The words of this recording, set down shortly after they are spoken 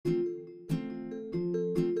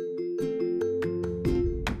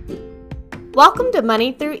Welcome to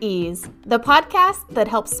Money Through Ease, the podcast that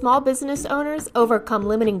helps small business owners overcome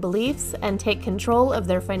limiting beliefs and take control of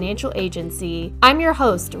their financial agency. I'm your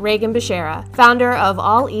host, Reagan Beshara, founder of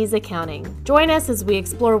All Ease Accounting. Join us as we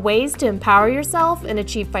explore ways to empower yourself and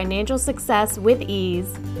achieve financial success with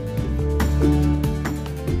ease.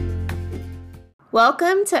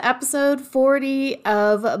 Welcome to episode 40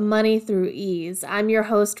 of Money Through Ease. I'm your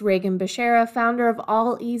host, Reagan Beshara, founder of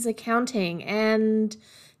All Ease Accounting, and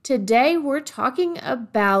today we're talking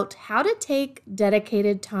about how to take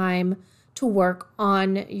dedicated time to work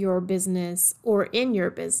on your business or in your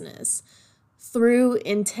business through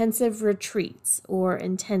intensive retreats or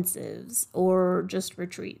intensives or just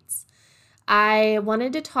retreats. I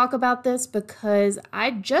wanted to talk about this because I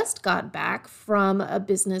just got back from a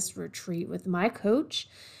business retreat with my coach,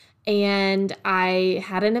 and I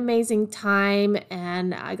had an amazing time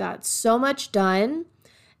and I got so much done.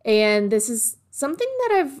 And this is something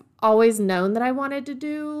that I've always known that I wanted to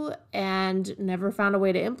do and never found a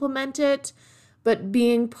way to implement it. But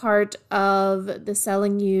being part of the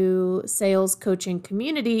Selling You sales coaching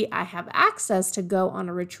community, I have access to go on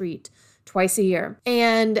a retreat twice a year.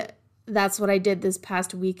 And that's what I did this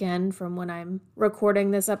past weekend from when I'm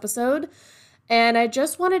recording this episode. And I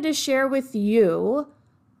just wanted to share with you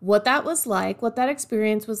what that was like, what that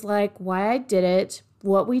experience was like, why I did it,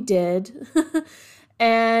 what we did,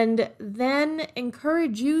 and then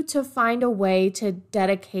encourage you to find a way to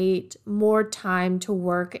dedicate more time to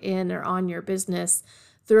work in or on your business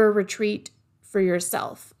through a retreat for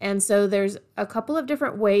yourself. And so there's a couple of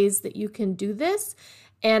different ways that you can do this.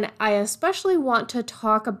 And I especially want to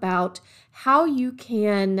talk about how you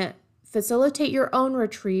can facilitate your own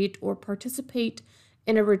retreat or participate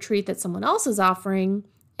in a retreat that someone else is offering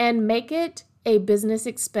and make it a business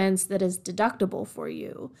expense that is deductible for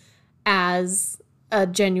you as a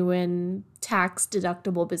genuine tax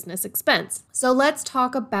deductible business expense. So let's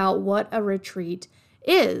talk about what a retreat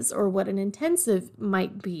is or what an intensive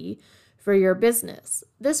might be for your business.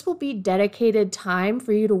 This will be dedicated time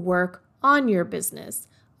for you to work on your business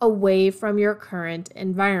away from your current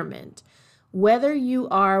environment. Whether you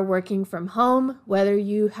are working from home, whether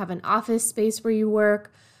you have an office space where you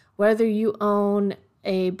work, whether you own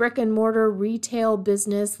a brick and mortar retail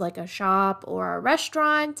business like a shop or a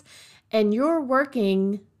restaurant, and you're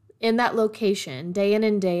working in that location day in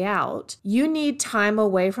and day out, you need time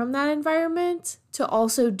away from that environment to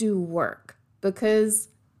also do work. Because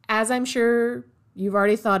as I'm sure you've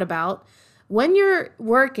already thought about, when you're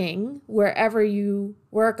working wherever you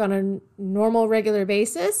work on a normal, regular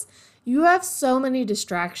basis, you have so many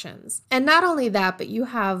distractions. And not only that, but you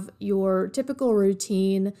have your typical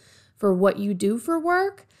routine for what you do for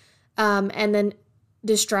work, and then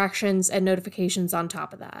distractions and notifications on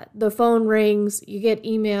top of that. The phone rings, you get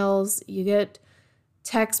emails, you get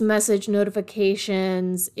text message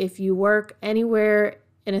notifications. If you work anywhere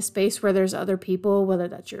in a space where there's other people, whether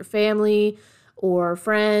that's your family or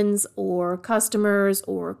friends or customers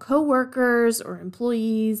or coworkers or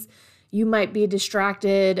employees, you might be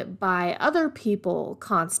distracted by other people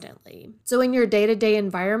constantly. So in your day-to-day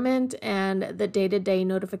environment and the day-to-day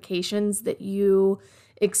notifications that you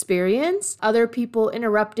experience, other people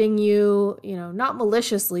interrupting you, not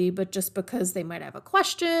maliciously, but just because they might have a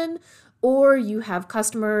question, or you have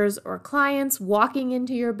customers or clients walking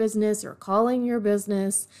into your business or calling your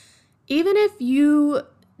business. Even if you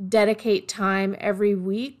dedicate time every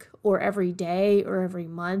week or every day or every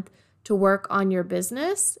month to work on your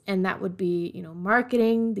business, and that would be,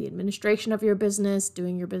 marketing, the administration of your business,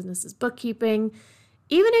 doing your business's bookkeeping.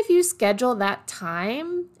 Even if you schedule that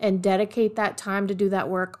time and dedicate that time to do that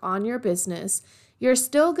work on your business, you're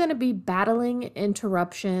still going to be battling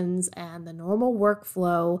interruptions and the normal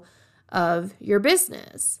workflow of your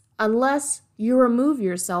business unless you remove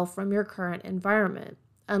yourself from your current environment,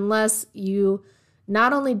 unless you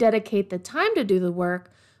not only dedicate the time to do the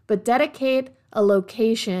work, but dedicate a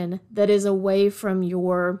location that is away from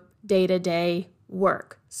your day-to-day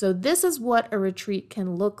work. So this is what a retreat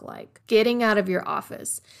can look like. Getting out of your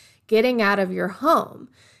office, getting out of your home,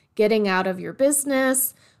 getting out of your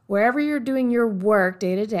business, wherever you're doing your work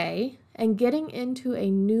day to day, and getting into a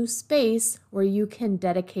new space where you can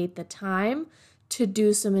dedicate the time to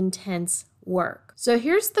do some intense work. So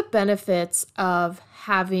here's the benefits of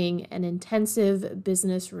having an intensive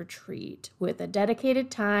business retreat with a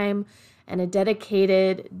dedicated time and a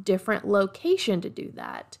dedicated different location to do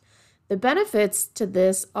that. The benefits to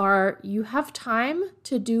this are you have time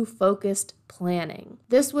to do focused planning.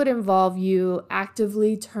 This would involve you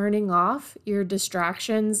actively turning off your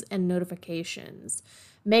distractions and notifications,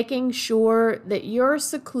 making sure that you're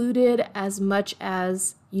secluded as much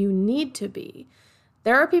as you need to be.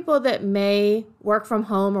 There are people that may work from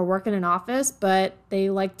home or work in an office, but they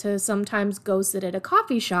like to sometimes go sit at a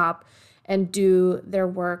coffee shop and do their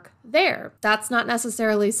work there. That's not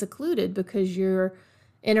necessarily secluded because you're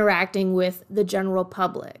interacting with the general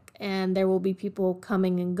public and there will be people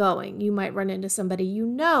coming and going. You might run into somebody you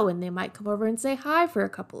know and they might come over and say hi for a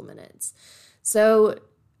couple of minutes. So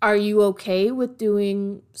are you okay with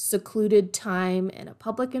doing secluded time in a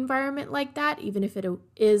public environment like that, even if it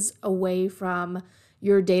is away from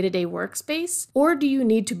your day-to-day workspace? Or do you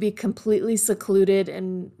need to be completely secluded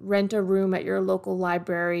and rent a room at your local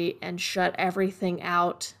library and shut everything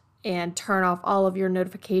out and turn off all of your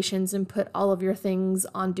notifications and put all of your things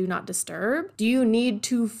on Do Not Disturb? Do you need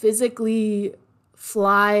to physically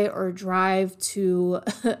fly or drive to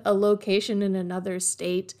a location in another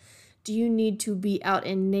state? Do you need to be out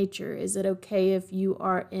in nature? Is it okay if you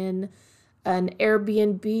are in an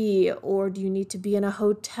Airbnb, or do you need to be in a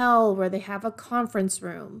hotel where they have a conference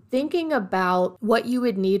room? Thinking about what you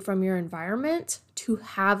would need from your environment to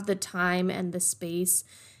have the time and the space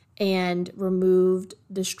and removed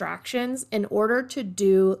distractions in order to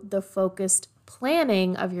do the focused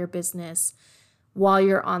planning of your business while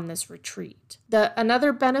you're on this retreat.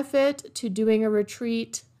 Another benefit to doing a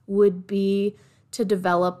retreat would be to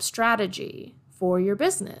develop strategy for your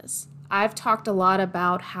business. I've talked a lot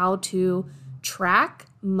about how to track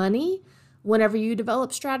money whenever you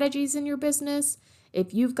develop strategies in your business.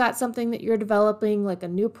 If you've got something that you're developing, like a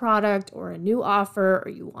new product or a new offer, or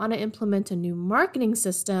you want to implement a new marketing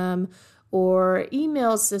system or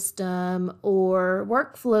email system or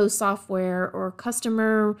workflow software or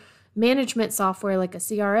customer management software like a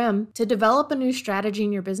CRM, to develop a new strategy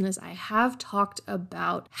in your business, I have talked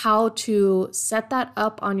about how to set that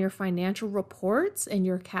up on your financial reports and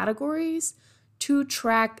your categories to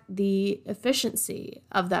track the efficiency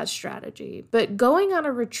of that strategy. But going on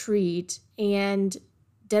a retreat and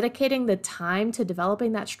dedicating the time to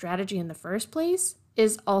developing that strategy in the first place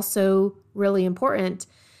is also really important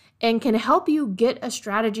and can help you get a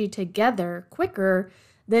strategy together quicker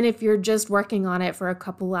than if you're just working on it for a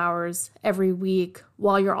couple hours every week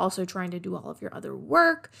while you're also trying to do all of your other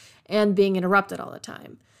work and being interrupted all the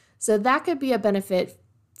time. So that could be a benefit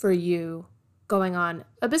for you going on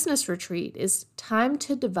a business retreat, is time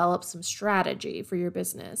to develop some strategy for your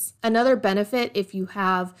business. Another benefit, if you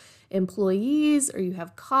have employees or you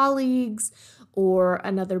have colleagues or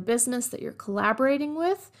another business that you're collaborating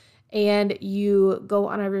with, and you go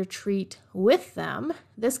on a retreat with them,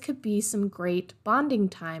 this could be some great bonding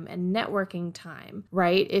time and networking time,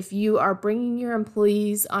 right? If you are bringing your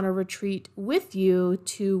employees on a retreat with you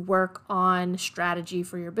to work on strategy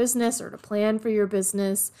for your business or to plan for your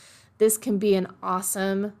business, this can be an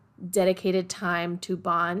awesome dedicated time to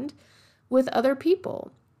bond with other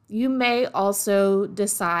people. You may also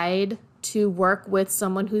decide to work with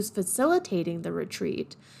someone who's facilitating the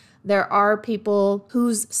retreat. There are people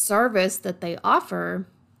whose service that they offer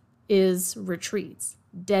is retreats,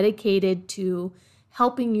 dedicated to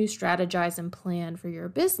helping you strategize and plan for your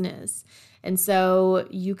business. And so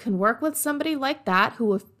you can work with somebody like that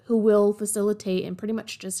who will facilitate and pretty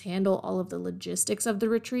much just handle all of the logistics of the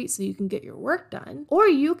retreat so you can get your work done. Or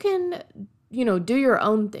you can, do your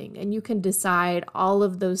own thing and you can decide all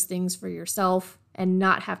of those things for yourself and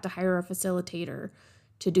not have to hire a facilitator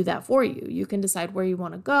to do that for you. You can decide where you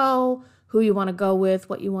want to go, who you want to go with,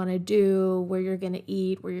 what you want to do, where you're going to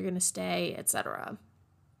eat, where you're going to stay, etc.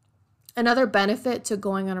 Another benefit to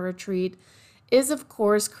going on a retreat is, of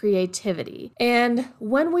course, creativity. And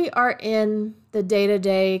when we are in the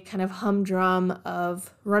day-to-day kind of humdrum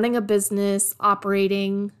of running a business,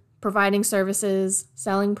 operating, providing services,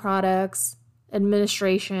 selling products,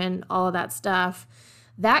 administration, all of that stuff,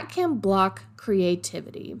 that can block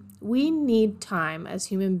creativity. We need time as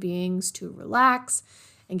human beings to relax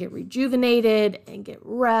and get rejuvenated and get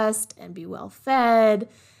rest and be well fed,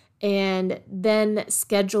 and then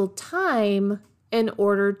schedule time in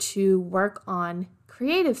order to work on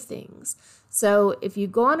creative things. So if you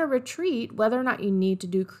go on a retreat, whether or not you need to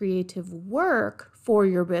do creative work for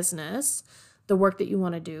your business, the work that you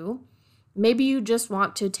want to do, maybe you just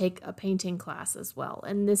want to take a painting class as well.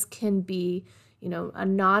 And this can be, a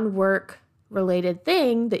non-work related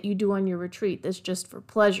thing that you do on your retreat that's just for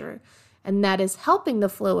pleasure. And that is helping the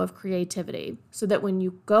flow of creativity so that when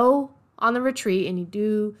you go on the retreat and you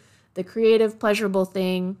do the creative, pleasurable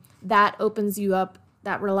thing, that opens you up,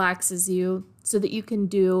 that relaxes you so that you can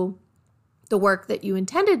do the work that you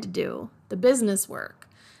intended to do, the business work,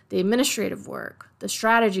 the administrative work, the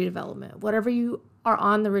strategy development, whatever you are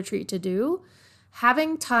on the retreat to do.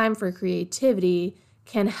 Having time for creativity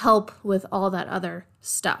can help with all that other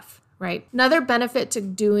stuff, right? Another benefit to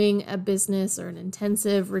doing a business or an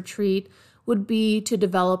intensive retreat would be to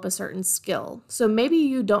develop a certain skill. So maybe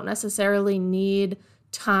you don't necessarily need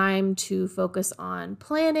time to focus on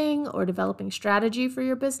planning or developing strategy for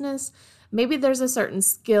your business. Maybe there's a certain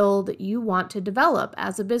skill that you want to develop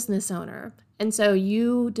as a business owner. And so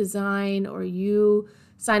you design or you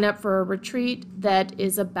sign up for a retreat that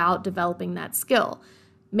is about developing that skill.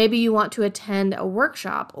 Maybe you want to attend a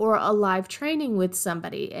workshop or a live training with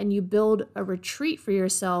somebody, and you build a retreat for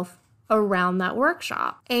yourself around that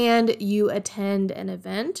workshop, and you attend an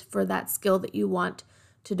event for that skill that you want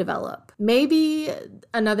to develop. Maybe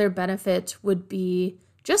another benefit would be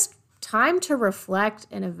just time to reflect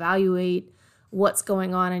and evaluate what's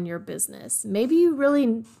going on in your business. Maybe you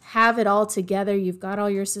really have it all together. You've got all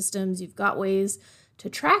your systems, you've got ways to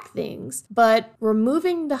track things, but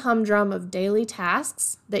removing the humdrum of daily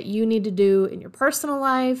tasks that you need to do in your personal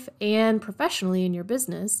life and professionally in your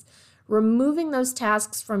business, removing those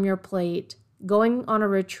tasks from your plate, going on a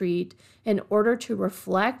retreat in order to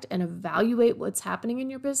reflect and evaluate what's happening in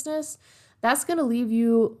your business, that's going to leave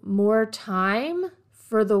you more time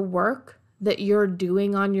for the work that you're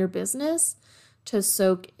doing on your business to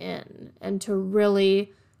soak in and to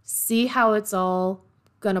really see how it's all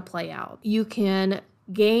going to play out. You can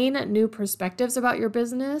gain new perspectives about your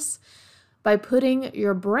business by putting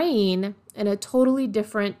your brain in a totally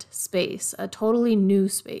different space, a totally new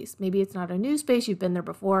space. Maybe it's not a new space, you've been there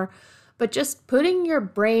before, but just putting your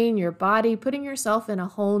brain, your body, putting yourself in a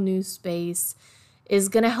whole new space is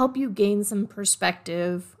going to help you gain some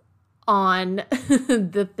perspective on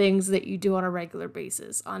the things that you do on a regular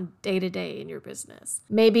basis, on day to day in your business.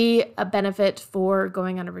 Maybe a benefit for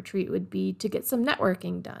going on a retreat would be to get some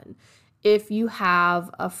networking done. If you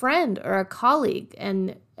have a friend or a colleague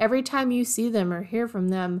and every time you see them or hear from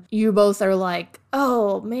them, you both are like,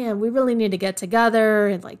 oh man, we really need to get together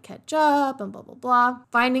and like catch up and blah, blah, blah.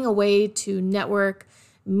 Finding a way to network,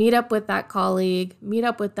 meet up with that colleague, meet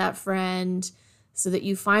up with that friend so that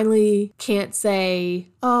you finally can't say,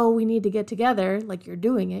 oh, we need to get together, like you're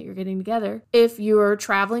doing it, you're getting together. If you're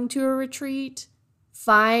traveling to a retreat,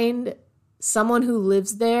 find someone who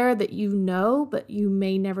lives there that you know, but you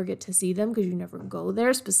may never get to see them because you never go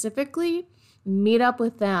there specifically. Meet up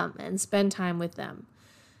with them and spend time with them.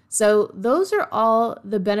 So those are all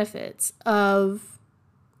the benefits of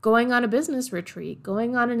going on a business retreat,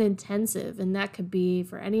 going on an intensive, and that could be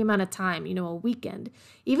for any amount of time, a weekend,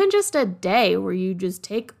 even just a day where you just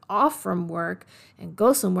take off from work and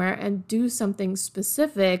go somewhere and do something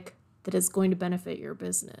specific that is going to benefit your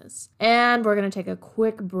business. And we're going to take a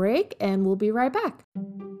quick break and we'll be right back.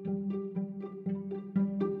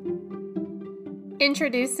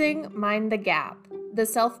 Introducing Mind the Gap, the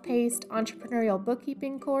self-paced entrepreneurial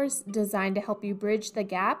bookkeeping course designed to help you bridge the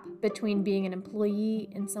gap between being an employee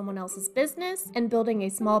in someone else's business and building a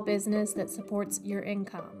small business that supports your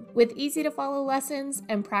income. With easy-to-follow lessons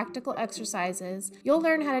and practical exercises, you'll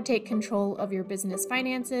learn how to take control of your business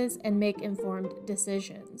finances and make informed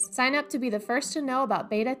decisions. Sign up to be the first to know about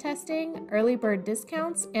beta testing, early bird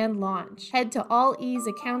discounts, and launch. Head to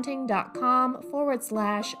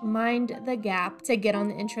alleaseaccounting.com/mindthegap to get on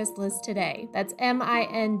the interest list today. That's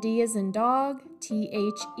MIND as in dog,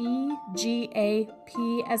 THEGAP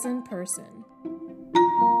as in person.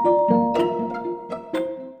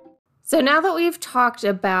 So now that we've talked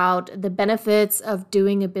about the benefits of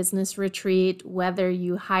doing a business retreat, whether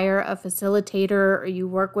you hire a facilitator or you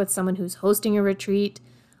work with someone who's hosting a retreat,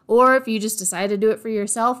 or if you just decide to do it for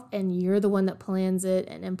yourself and you're the one that plans it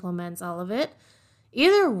and implements all of it,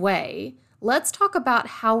 either way, let's talk about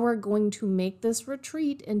how we're going to make this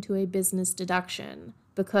retreat into a business deduction.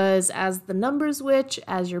 Because as the numbers witch,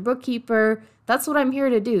 as your bookkeeper, that's what I'm here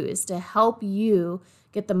to do, is to help you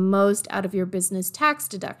get the most out of your business tax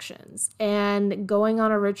deductions. And going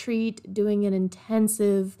on a retreat, doing an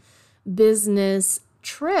intensive business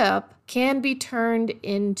trip can be turned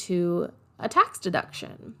into a tax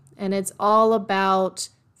deduction. And it's all about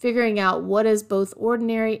figuring out what is both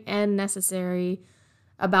ordinary and necessary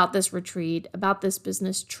about this retreat, about this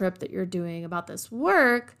business trip that you're doing, about this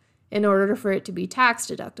work, in order for it to be tax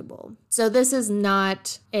deductible. So this is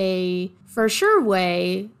not a for sure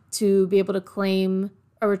way to be able to claim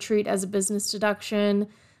a retreat as a business deduction.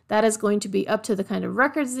 That is going to be up to the kind of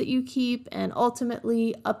records that you keep and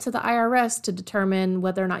ultimately up to the IRS to determine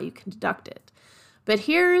whether or not you can deduct it. But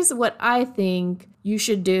here's what I think you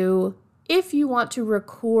should do if you want to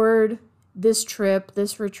record this trip,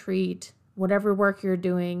 this retreat, whatever work you're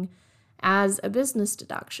doing as a business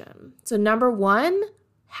deduction. So number one,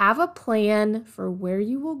 have a plan for where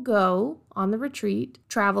you will go on the retreat,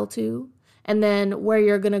 travel to, and then where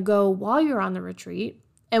you're going to go while you're on the retreat.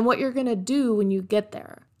 and what you're going to do when you get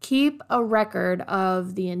there. Keep a record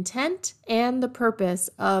of the intent and the purpose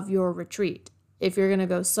of your retreat. If you're going to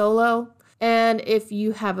go solo, and if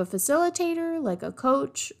you have a facilitator like a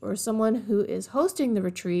coach or someone who is hosting the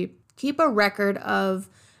retreat, keep a record of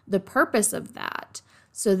the purpose of that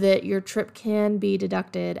so that your trip can be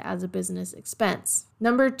deducted as a business expense.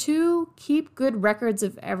 Number 2, keep good records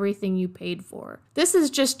of everything you paid for. This is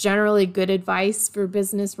just generally good advice for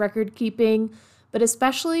business record keeping, but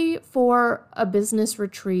especially for a business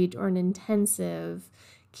retreat or an intensive,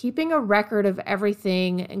 keeping a record of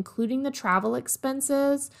everything, including the travel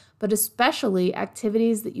expenses, but especially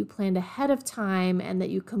activities that you planned ahead of time and that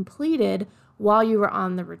you completed while you were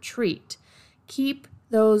on the retreat. Keep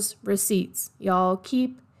those receipts, y'all.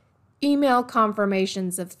 Keep email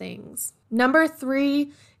confirmations of things. Number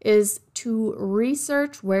 3 is to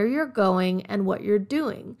research where you're going and what you're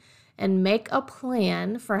doing, and make a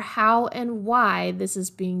plan for how and why this is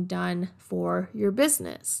being done for your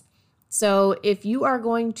business. So if you are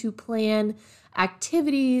going to plan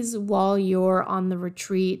activities while you're on the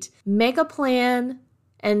retreat, make a plan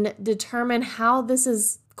and determine how this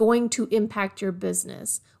is going to impact your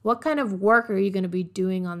business. What kind of work are you going to be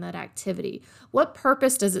doing on that activity? What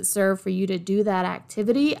purpose does it serve for you to do that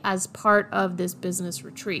activity as part of this business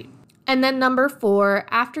retreat? And then number 4,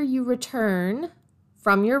 after you return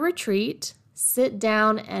from your retreat, sit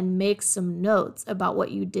down and make some notes about what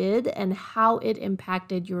you did and how it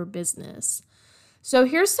impacted your business. So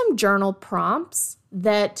here's some journal prompts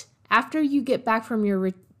that after you get back from your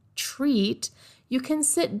retreat, you can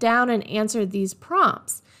sit down and answer these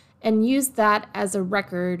prompts and use that as a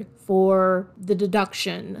record for the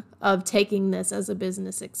deduction of taking this as a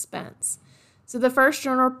business expense. So the first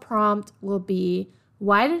journal prompt will be,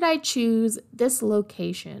 why did I choose this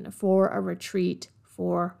location for a retreat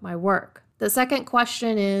for my work? The second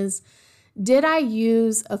question is, did I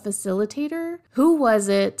use a facilitator? Who was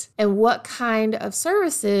it? And what kind of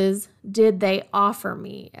services did they offer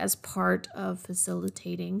me as part of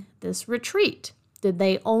facilitating this retreat? Did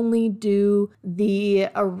they only do the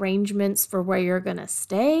arrangements for where you're going to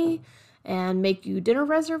stay and make you dinner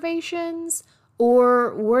reservations?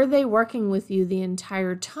 Or were they working with you the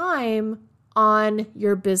entire time on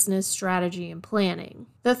your business strategy and planning?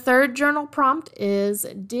 The third journal prompt is,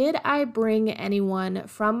 did I bring anyone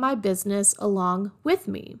from my business along with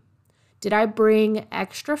me? Did I bring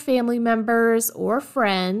extra family members or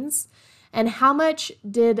friends? And how much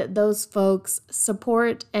did those folks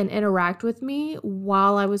support and interact with me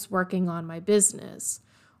while I was working on my business?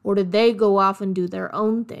 Or did they go off and do their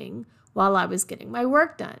own thing while I was getting my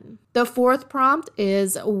work done? The fourth prompt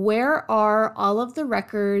is, where are all of the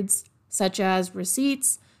records, such as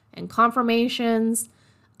receipts and confirmations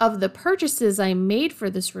of the purchases I made for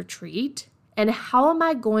this retreat, and how am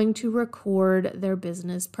I going to record their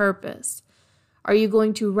business purpose? Are you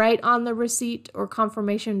going to write on the receipt or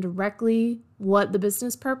confirmation directly what the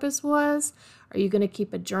business purpose was? Are you going to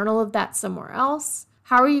keep a journal of that somewhere else?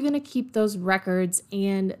 How are you going to keep those records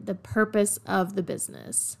and the purpose of the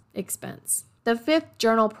business expense? The fifth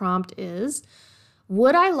journal prompt is,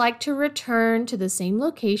 would I like to return to the same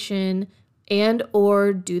location and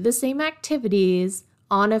or do the same activities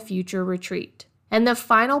on a future retreat? And the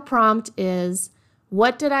final prompt is,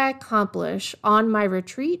 what did I accomplish on my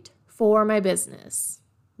retreat for my business?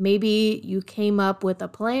 Maybe you came up with a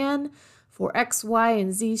plan for X, Y,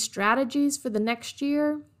 and Z strategies for the next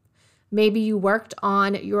year. Maybe you worked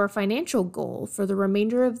on your financial goal for the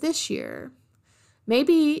remainder of this year.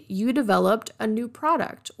 Maybe you developed a new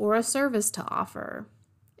product or a service to offer,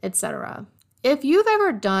 etc. If you've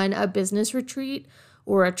ever done a business retreat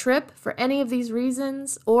or a trip for any of these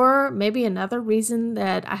reasons, or maybe another reason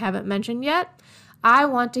that I haven't mentioned yet, I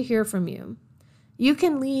want to hear from you. You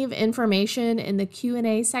can leave information in the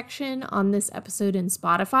Q&A section on this episode in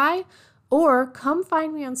Spotify, or come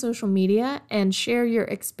find me on social media and share your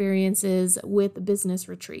experiences with business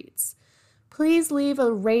retreats. Please leave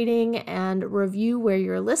a rating and review where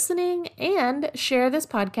you're listening, and share this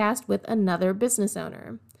podcast with another business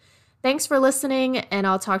owner. Thanks for listening, and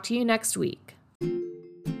I'll talk to you next week.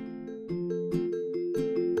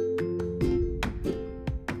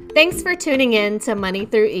 Thanks for tuning in to Money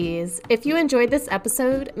Through Ease. If you enjoyed this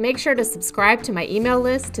episode, make sure to subscribe to my email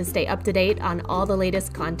list to stay up to date on all the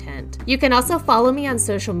latest content. You can also follow me on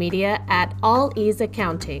social media at All Ease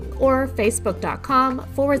Accounting or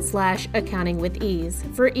facebook.com/accounting with ease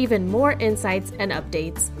for even more insights and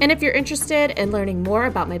updates. And if you're interested in learning more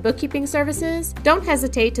about my bookkeeping services, don't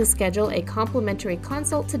hesitate to schedule a complimentary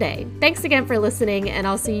consult today. Thanks again for listening, and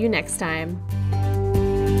I'll see you next time.